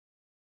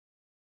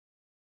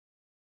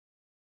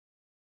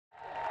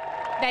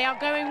They are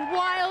going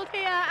wild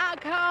here at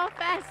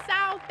CarFest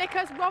South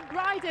because Rob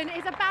Brydon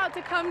is about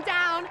to come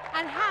down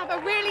and have a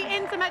really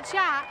intimate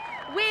chat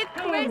with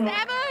Chris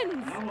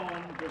Evans.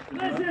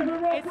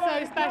 It's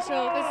so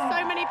special. There's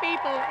so many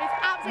people. It's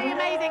absolutely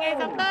amazing.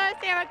 It's a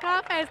first here at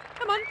CarFest.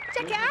 Come on,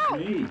 check it out.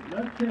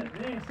 Look at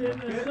this in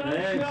the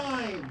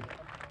sunshine.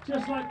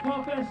 Just like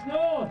CarFest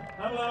North.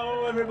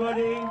 Hello,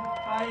 everybody.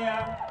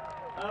 Hiya.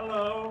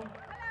 Hello.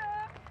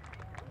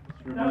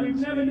 Now, we've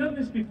never done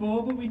this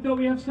before, but we thought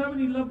we have so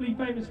many lovely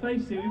famous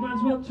faces here, we might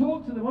as well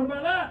talk to them. What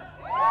about that?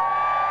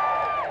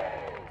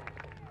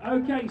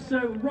 Okay,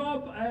 so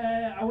Rob,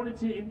 I wanted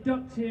to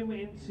induct him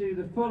into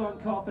the full-on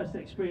CarFest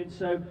experience.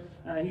 So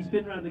he's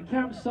been around the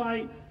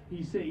campsite,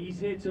 he's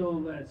here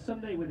till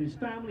Sunday with his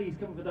family, he's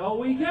coming for the whole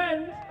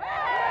weekend.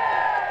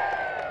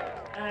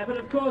 But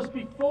of course,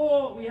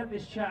 before we had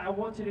this chat, I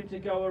wanted him to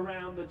go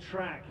around the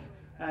track,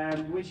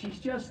 which he's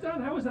just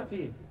done. How was that for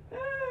you?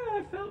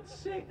 I felt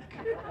sick.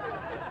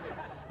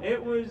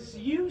 It was,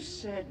 you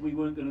said we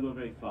weren't going to go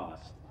very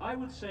fast. I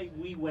would say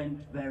we went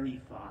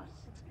very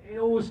fast. It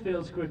always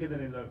feels quicker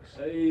than it looks.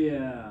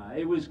 Yeah,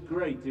 it was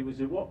great. It was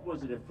a, what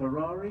was it, a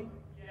Ferrari?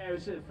 Yeah, it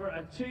was for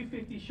a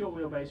 250 short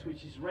wheelbase,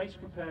 which is race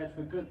prepared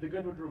for the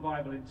Goodwood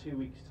Revival in 2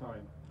 weeks'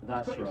 time.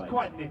 That's right. It was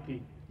quite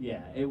nippy.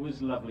 Yeah, it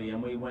was lovely,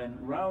 and we went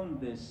round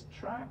this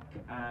track,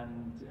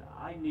 and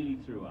I nearly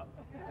threw up.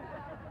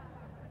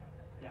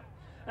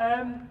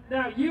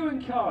 Now, you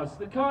and cars,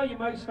 the car you're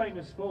most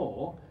famous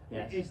for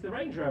is the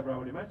Range Rover, I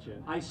would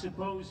imagine. I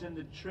suppose in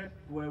the trip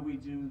where we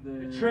do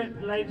the trip,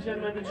 ladies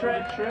and gentlemen, the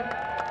trip.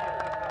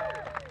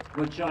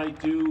 Which I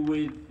do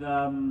with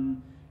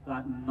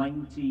that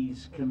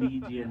 90s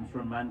comedian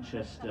from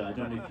Manchester. I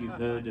don't know if you've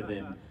heard of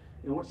him.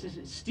 What's his?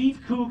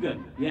 Steve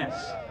Coogan,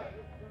 yes.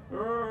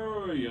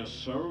 Oh, you're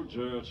so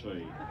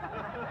dirty.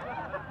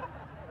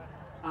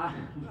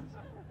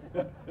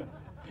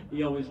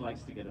 He always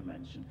likes to get a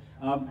mention.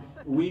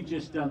 We've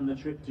just done the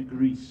trip to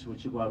Greece,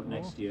 which will go out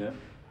next year.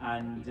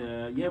 And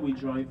yeah, we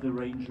drive the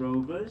Range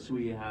Rovers.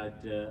 We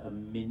had a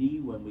Mini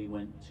when we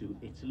went to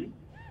Italy.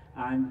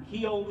 And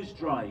he always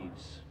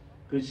drives,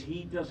 because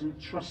he doesn't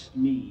trust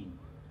me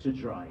to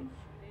drive.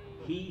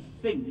 He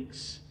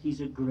thinks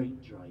he's a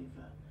great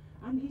driver.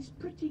 And he's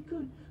pretty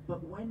good.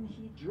 But when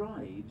he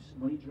drives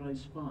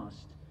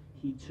fast,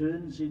 he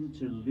turns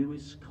into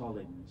Lewis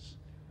Collins.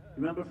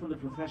 Remember from The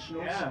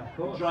Professionals? Yeah, of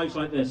course. He drives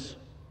like this.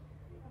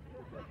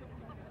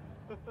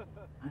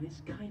 And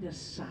it's kind of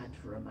sad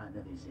for a man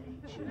of his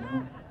age, you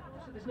know?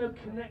 So there's no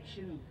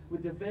connection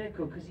with the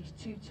vehicle because he's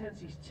too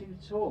tense, he's too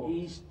tall.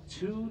 He's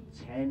too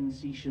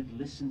tense. He should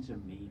listen to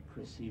me,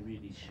 Chris. He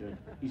really should.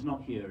 He's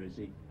not here, is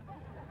he?